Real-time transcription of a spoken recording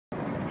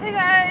Hey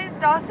guys,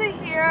 Dawson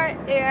here,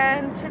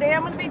 and today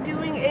I'm going to be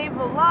doing a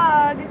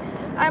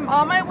vlog. I'm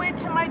on my way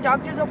to my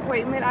doctor's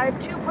appointment. I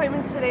have two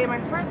appointments today. My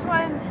first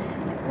one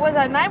was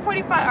at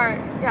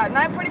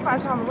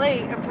 9:45, so I'm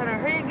late. I'm trying to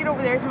hurry and get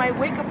over there. It's my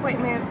wake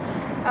appointment.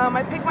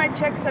 I picked my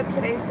checks up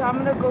today, so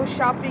I'm going to go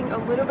shopping a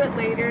little bit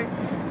later.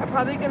 I'm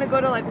probably going to go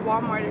to like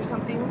Walmart or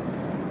something.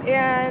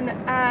 And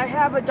I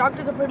have a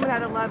doctor's appointment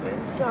at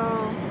 11,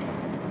 so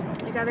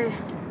I got to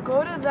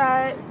go to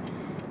that.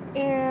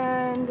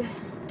 And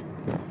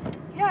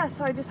yeah,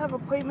 so I just have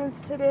appointments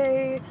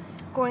today,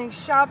 going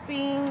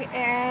shopping,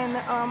 and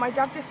my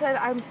doctor said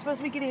I'm supposed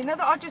to be getting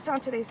another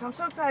ultrasound today, so I'm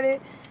so excited.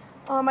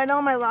 I know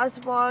in my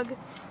last vlog,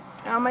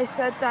 I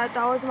said that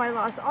was my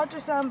last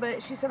ultrasound,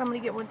 but she said I'm going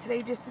to get one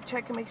today just to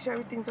check and make sure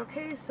everything's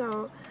okay,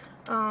 so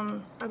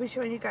I'll be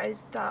showing you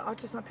guys the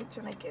ultrasound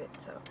picture when I get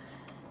it. So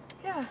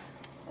yeah,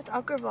 it's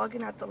awkward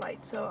vlogging at the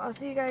light, so I'll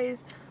see you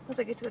guys once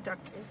I get to the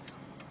doctor's.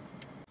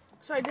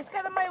 So I just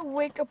got my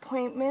wake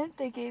appointment.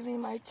 They gave me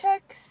my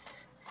checks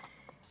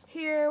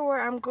here where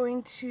I'm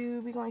going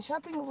to be going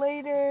shopping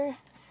later.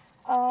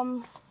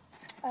 I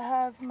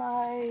have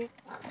my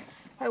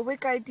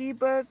WIC ID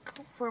book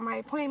for my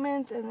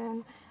appointment, and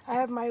then I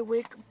have my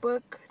WIC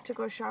book to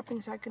go shopping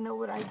so I can know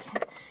what I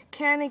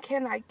can and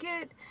cannot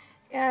get.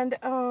 And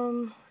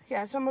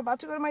yeah, so I'm about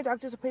to go to my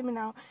doctor's appointment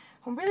now.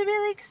 I'm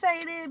really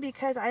excited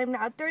because I am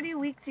now 30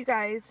 weeks, you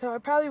guys, so I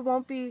probably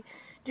won't be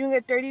doing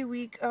a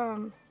 30-week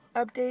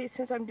update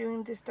since I'm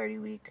doing this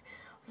 30-week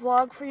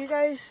vlog for you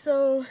guys.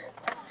 So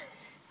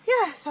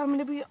yeah, so I'm going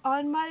to be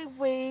on my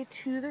way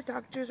to the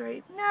doctor's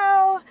right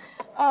now.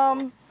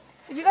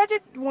 If you guys are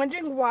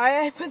wondering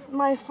why I put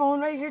my phone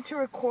right here to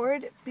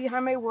record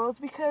behind my wheels,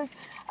 because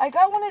I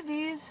got one of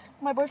these.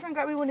 My boyfriend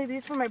got me one of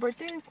these for my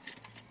birthday,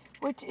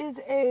 which is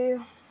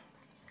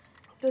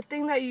the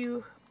thing that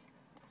you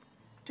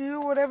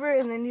do whatever,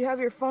 and then you have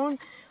your phone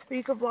where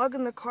you can vlog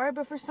in the car,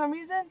 but for some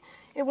reason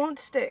it won't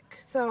stick.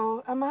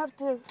 So I'm going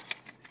to have to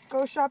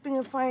go shopping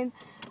and find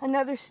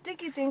another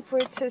sticky thing for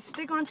it to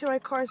stick onto my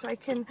car so I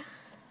can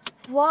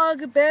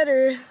vlog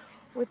better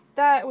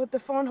with the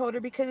phone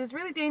holder, because it's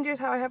really dangerous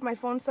how I have my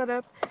phone set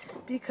up,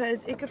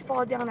 because it could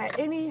fall down at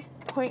any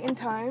point in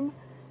time,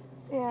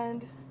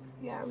 and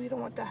yeah, we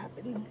don't want that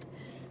happening.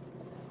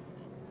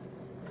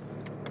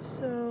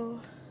 So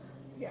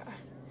yeah,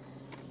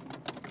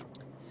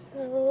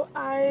 so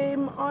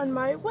I'm on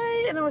my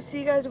way, and I'll see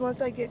you guys once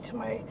I get to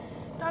my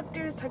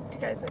doctor's. Talk to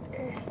you guys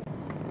later.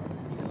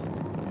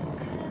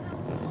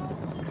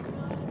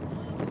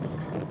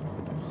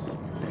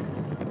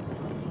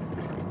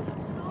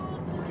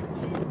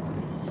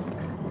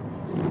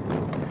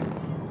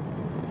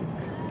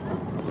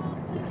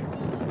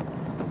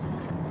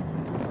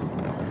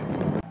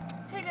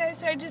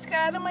 So I just got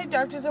out of my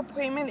doctor's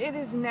appointment. It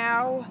is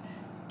now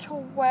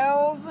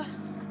 12.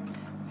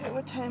 Wait,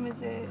 what time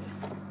is it?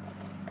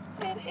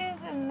 It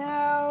is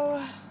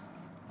now,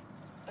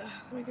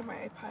 let me get my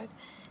iPad.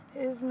 It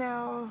is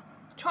now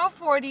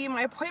 12:40.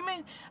 My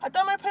appointment, I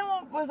thought my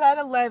appointment was at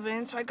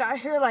 11, so I got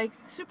here like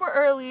super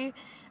early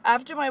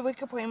after my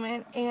WIC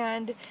appointment,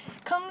 and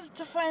comes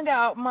to find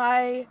out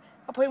my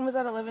appointment was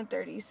at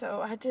 11:30,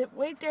 so I had to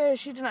wait there.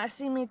 She did not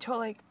see me till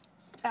like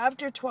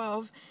after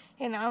 12,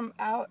 and I'm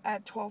out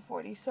at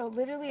 12:40. So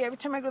literally every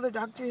time I go to the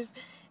doctor's,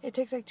 it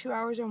takes like 2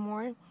 hours or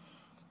more.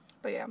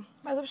 But yeah,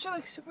 my lips are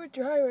like super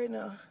dry right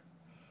now.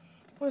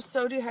 I was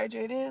so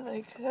dehydrated.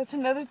 Like, that's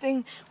another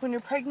thing when you're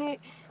pregnant,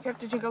 you have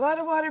to drink a lot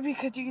of water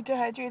because you get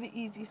dehydrated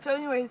easy. So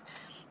anyways,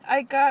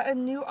 I got a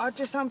new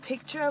ultrasound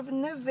picture of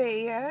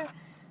Nevaeh.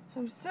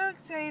 I'm so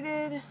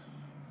excited.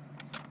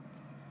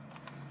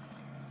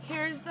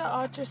 Here's the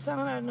ultrasound.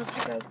 I don't know if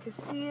you guys can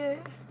see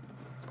it.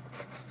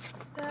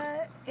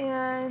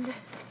 And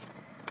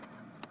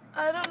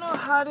I don't know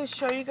how to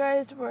show you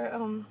guys where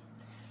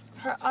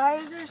her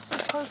eyes are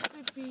supposed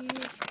to be.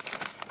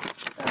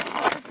 That's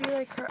supposed to be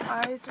like her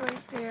eyes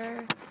right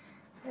there,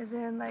 and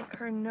then like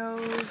her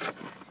nose.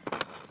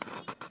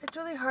 It's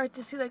really hard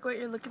to see like what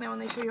you're looking at when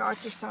they show you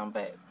ultrasound,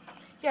 but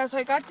yeah, so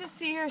I got to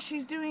see her.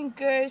 She's doing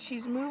good.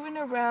 She's moving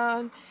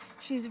around.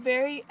 She's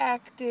very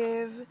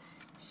active.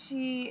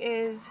 She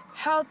is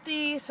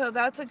healthy, so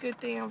that's a good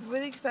thing. I'm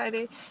really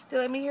excited. They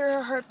let me hear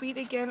her heartbeat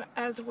again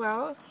as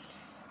well.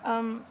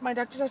 My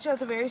doctor said she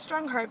has a very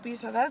strong heartbeat,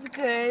 so that's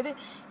good,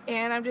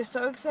 and I'm just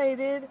so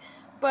excited.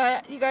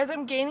 But you guys,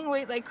 I'm gaining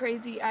weight like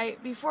crazy.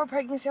 Before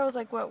pregnancy, I was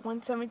like, what,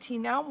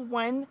 117? Now I'm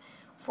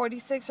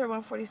 146 or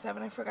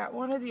 147. I forgot,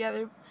 one or the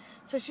other.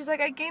 So she's like,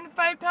 I gained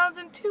 5 pounds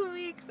in 2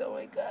 weeks. Oh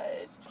my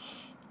gosh.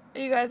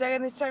 You guys, I'm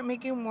going to start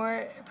making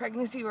more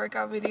pregnancy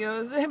workout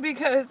videos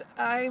because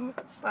I'm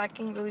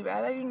slacking really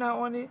bad. I do not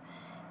want to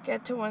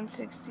get to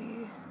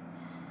 160.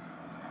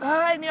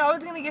 I knew I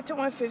was going to get to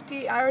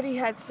 150. I already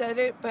had said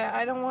it, but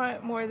I don't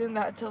want more than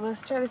that. So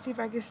let's try to see if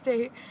I can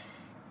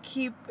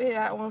keep it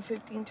at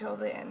 150 until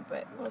the end,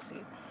 but we'll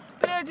see.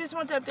 But I just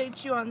want to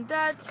update you on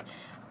that.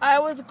 I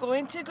was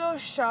going to go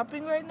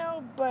shopping right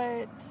now,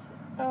 but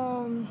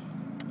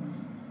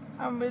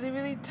I'm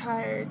really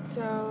tired,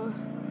 so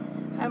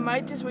I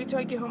might just wait till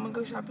I get home and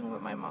go shopping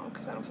with my mom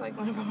because I don't feel like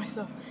going by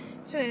myself.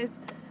 So anyways,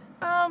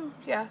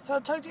 yeah, so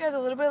I'll talk to you guys a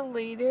little bit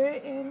later,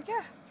 and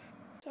yeah.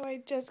 So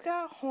I just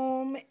got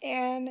home,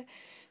 and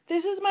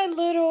this is my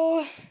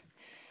little,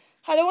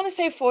 I don't want to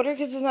say folder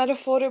because it's not a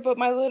folder, but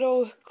my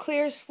little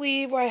clear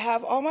sleeve where I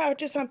have all my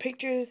ultrasound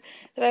pictures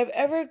that I've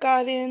ever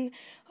gotten.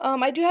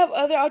 I do have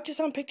other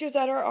ultrasound pictures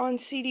that are on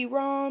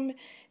CD-ROM,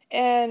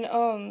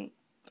 and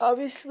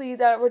obviously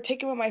that were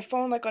taken with my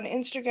phone, like on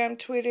Instagram,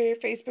 Twitter,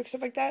 Facebook,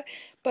 stuff like that.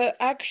 But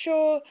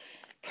actual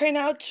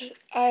printouts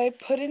I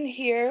put in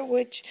here,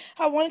 which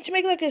I wanted to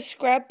make like a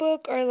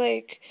scrapbook or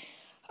like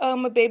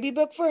a baby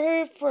book for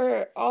her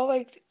for all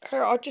like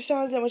her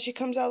ultrasounds, and when she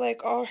comes out,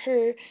 like all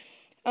her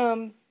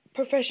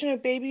professional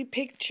baby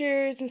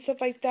pictures and stuff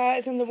like that.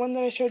 And then the one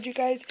that I showed you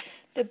guys,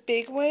 the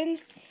big one,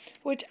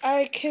 which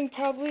I can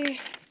probably,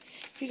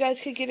 if you guys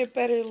could get a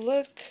better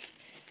look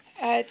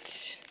at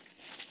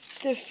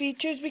the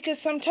features, because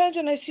sometimes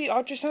when I see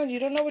ultrasound, you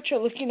don't know what you're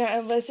looking at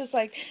unless it's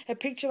like a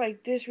picture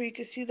like this where you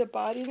can see the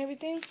body and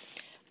everything.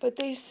 But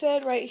they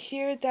said right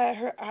here that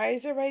her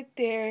eyes are right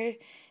there,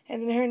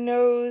 and then her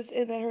nose,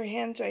 and then her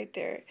hands right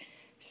there.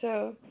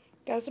 So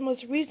that's the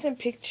most recent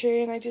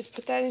picture, and I just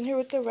put that in here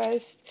with the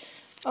rest.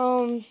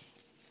 I'm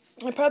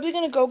probably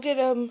going to go get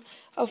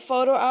a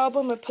photo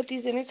album and put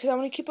these in it because I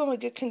want to keep them in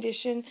good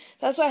condition.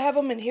 That's why I have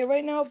them in here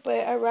right now,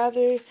 but I'd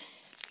rather,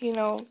 you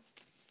know,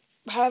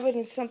 have it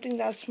in something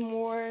that's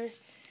more,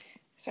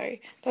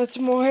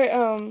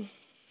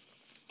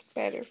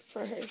 better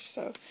for her.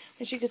 So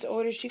when she gets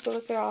older, she can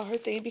look at all her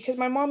things, because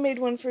my mom made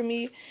one for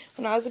me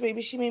when I was a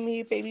baby. She made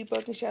me a baby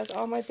book, and she has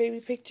all my baby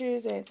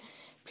pictures and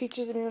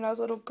pictures of me when I was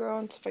a little girl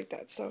and stuff like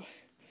that. So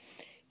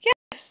yeah,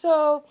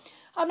 so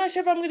I'm not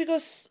sure if I'm gonna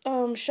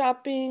go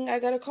shopping. I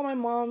gotta call my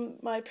mom.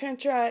 My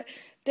parents are at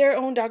their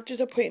own doctor's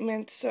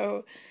appointment,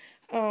 so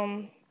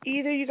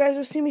either you guys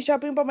will see me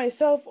shopping by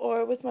myself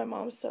or with my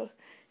mom. So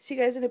see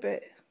you guys in a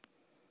bit.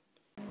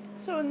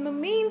 So in the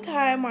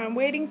meantime, while I'm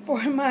waiting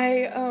for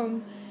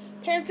my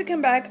parents to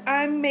come back,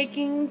 I'm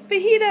making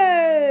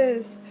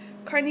fajitas,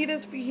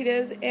 carnitas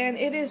fajitas, and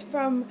it is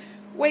from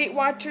Weight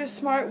Watchers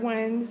Smart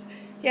Ones.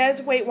 Yeah,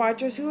 it's Weight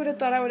Watchers. Who would have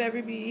thought I would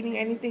ever be eating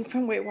anything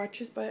from Weight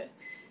Watchers? But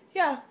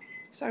yeah,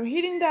 so I'm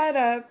heating that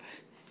up.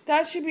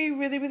 That should be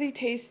really, really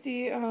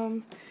tasty.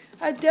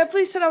 I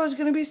definitely said I was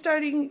going to be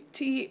starting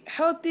to eat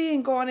healthy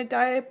and go on a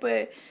diet,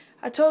 but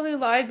I totally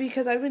lied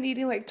because I've been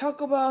eating like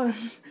Taco Bell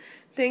and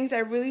things I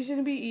really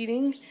shouldn't be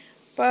eating.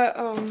 But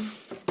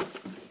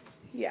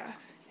yeah,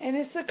 and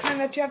it's the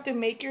kind that you have to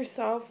make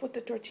yourself with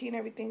the tortilla and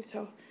everything,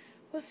 so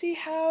we'll see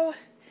how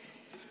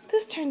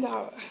this turned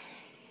out.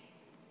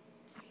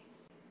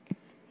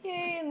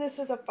 Yay, and this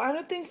is the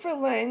final thing for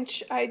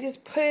lunch. I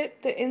just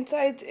put the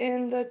insides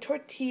in the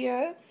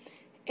tortilla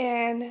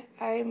and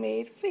I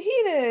made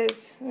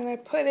fajitas. And then I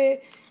put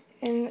it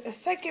in a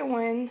second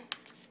one.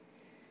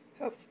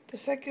 Oh, the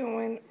second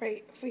one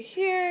right over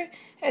here.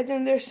 And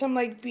then there's some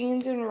like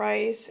beans and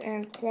rice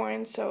and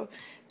corn. So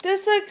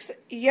this looks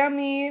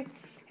yummy.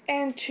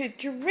 And to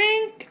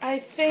drink, I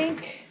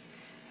think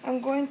I'm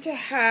going to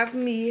have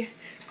me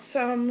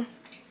some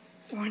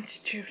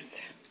orange juice.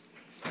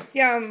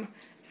 Yum.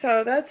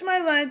 So that's my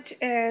lunch,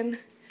 and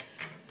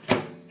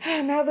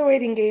now the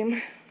waiting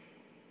game.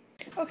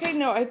 Okay,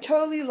 no, I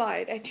totally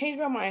lied. I changed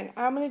my mind.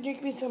 I'm going to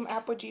drink me some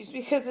apple juice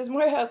because it's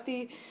more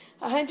healthy.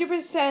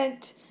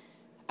 100%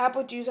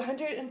 apple juice,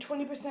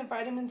 120%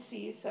 vitamin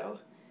C. So,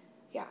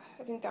 yeah,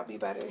 I think that'll be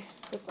better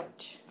with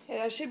lunch.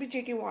 Yeah, I should be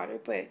drinking water,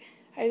 but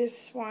I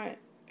just want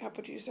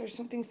apple juice or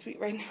something sweet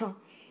right now.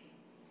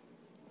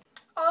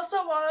 Also,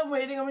 while I'm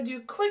waiting, I'm going to do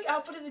a quick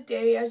outfit of the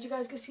day. As you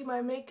guys can see,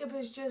 my makeup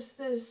is just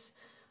this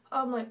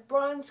like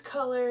bronze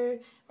color,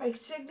 my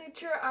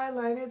signature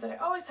eyeliner that I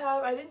always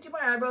have. I didn't do my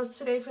eyebrows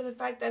today for the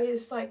fact that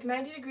it's like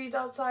 90 degrees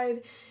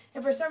outside,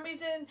 and for some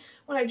reason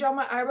when I draw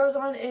my eyebrows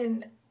on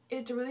and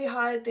it's really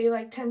hot, they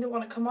like tend to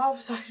want to come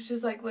off. So I was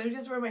just like, let me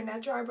just wear my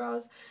natural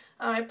eyebrows.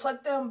 I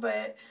plucked them,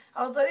 but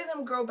I was letting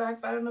them grow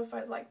back, but I don't know if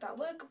I like that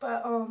look.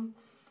 But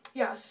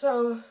yeah,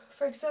 so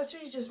for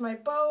accessories, just my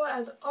bow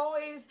as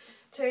always.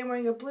 Today I'm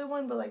wearing a blue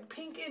one but like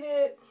pink in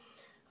it.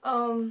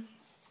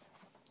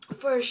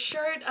 For a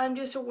shirt, I'm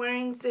just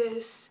wearing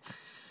this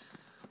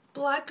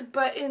black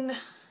button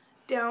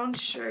down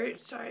shirt.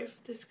 Sorry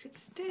if this could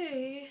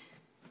stay.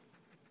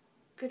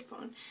 Good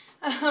phone.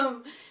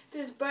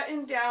 This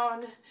button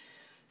down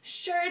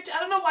shirt. I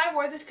don't know why I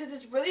wore this because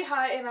it's really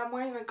hot and I'm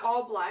wearing like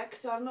all black.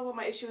 So I don't know what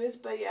my issue is.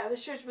 But yeah,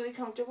 this shirt's really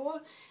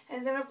comfortable.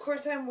 And then of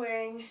course I'm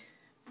wearing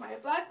my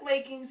black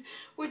leggings,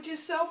 which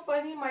is so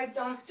funny. My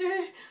doctor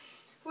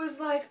was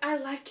like, I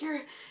like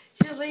your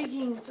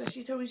leggings. So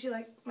she told me she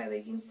liked my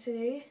leggings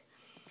today.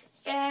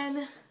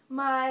 And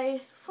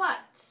my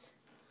flats.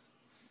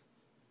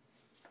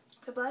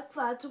 The black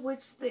flats,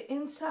 which the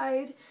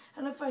inside,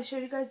 I don't know if I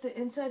showed you guys, the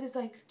inside is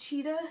like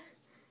cheetah.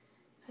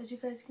 As you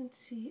guys can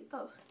see.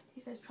 Oh,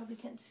 you guys probably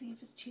can't see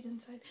if it's cheetah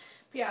inside.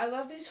 But yeah, I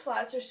love these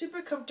flats. They're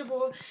super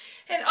comfortable.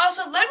 And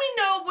also, let me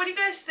know, what do you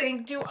guys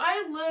think? Do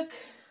I look,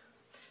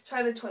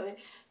 sorry, the toilet.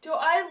 Do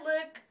I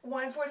look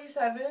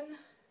 147?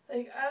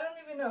 Like, I don't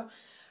even know.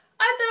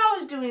 I thought I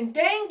was doing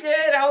dang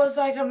good. I was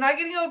like, I'm not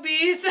getting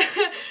obese.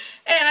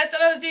 And I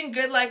thought I was doing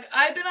good. Like,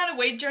 I've been on a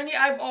weight journey.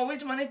 I've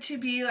always wanted to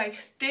be, like,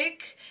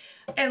 thick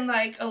and,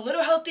 like, a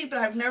little healthy, but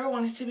I've never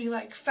wanted to be,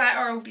 like, fat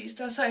or obese.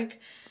 That's, like,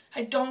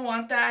 I don't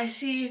want that. I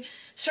see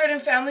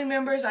certain family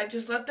members, I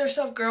just let their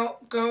self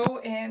go,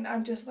 and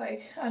I'm just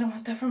like, I don't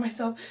want that for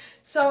myself.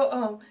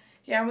 So,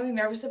 yeah, I'm really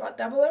nervous about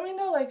that. But let me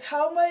know, like,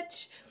 how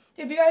much,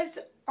 if you guys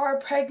are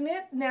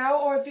pregnant now,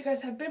 or if you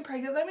guys have been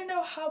pregnant, let me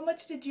know how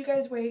much did you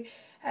guys weigh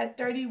at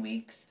 30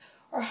 weeks,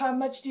 or how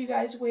much do you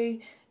guys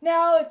weigh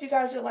now. If you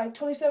guys are like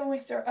 27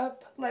 weeks or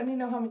up, let me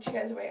know how much you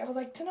guys weigh. I would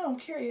like to know. I'm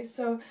curious.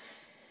 So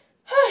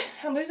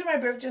I'm losing my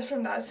breath just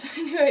from that. So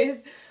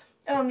anyways,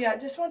 yeah,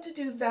 just want to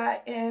do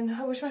that, and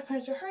I wish my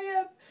parents would hurry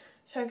up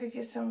so I could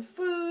get some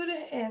food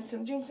and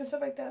some drinks and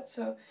stuff like that.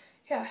 So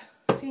yeah,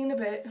 see you in a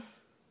bit.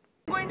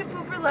 I'm going to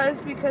Food for Less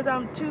because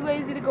I'm too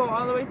lazy to go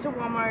all the way to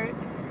Walmart,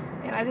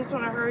 and I just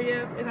want to hurry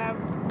up, and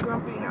I'm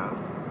grumpy now.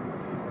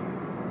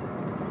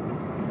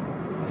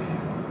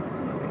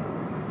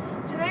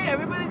 Anyways, today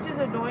everybody's just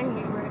annoying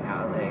me right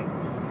now. Like,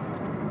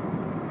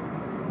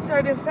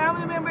 certain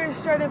family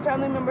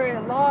member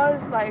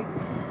in-laws, like,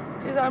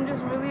 I'm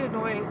just really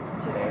annoyed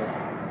today.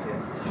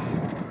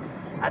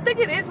 I think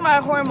it is my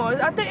hormones.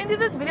 At the end of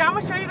this video, I'm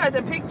gonna show you guys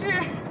a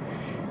picture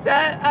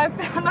that I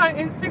found on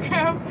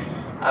Instagram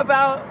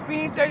about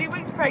being 30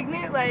 weeks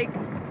pregnant. Like,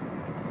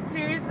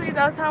 seriously,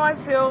 that's how I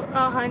feel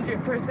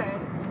 100%.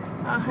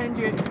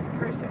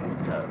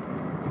 100%. So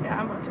yeah,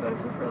 I'm about to go to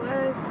Food for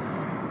Less.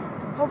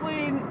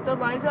 Hopefully the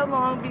line's not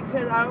long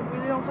because I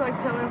really don't feel like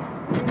telling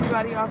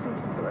anybody off in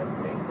Food for Less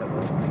today, so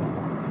we'll see.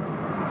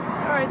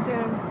 Alright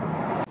then.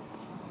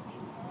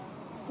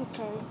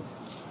 Okay,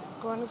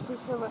 going to Food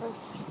for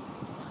Less.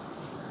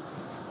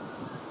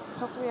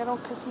 Hopefully I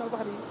don't kiss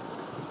nobody.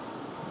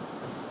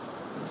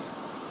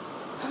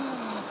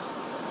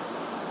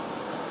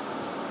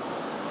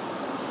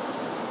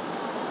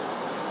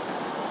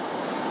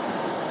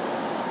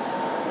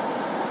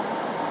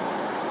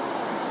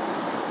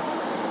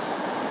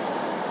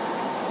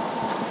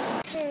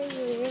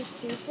 Okay,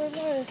 Food for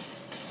Less.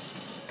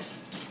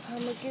 I'm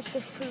gonna get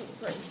the fruit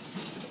first.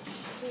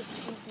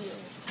 It's easier.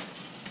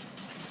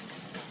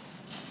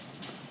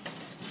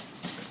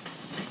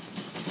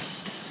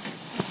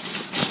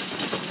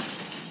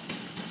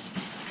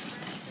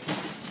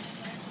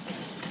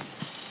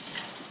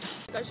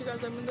 Gosh, you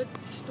guys, I'm in the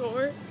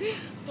store.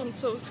 I'm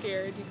so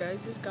scared, you guys.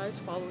 This guy's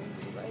following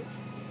me. Like,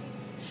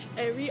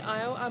 every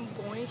aisle I'm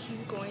going,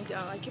 he's going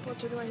down. I keep on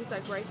turning around, he's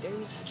like right there.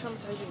 He's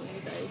traumatizing me,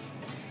 you guys.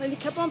 And he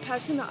kept on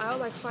passing the aisle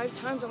like 5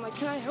 times. I'm like,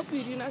 can I help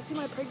you? Do you not see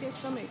my pregnant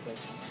stomach? Like,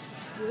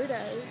 weird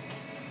ass.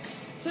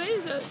 Today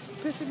is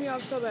pissing me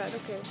off so bad.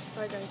 Okay,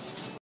 bye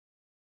guys.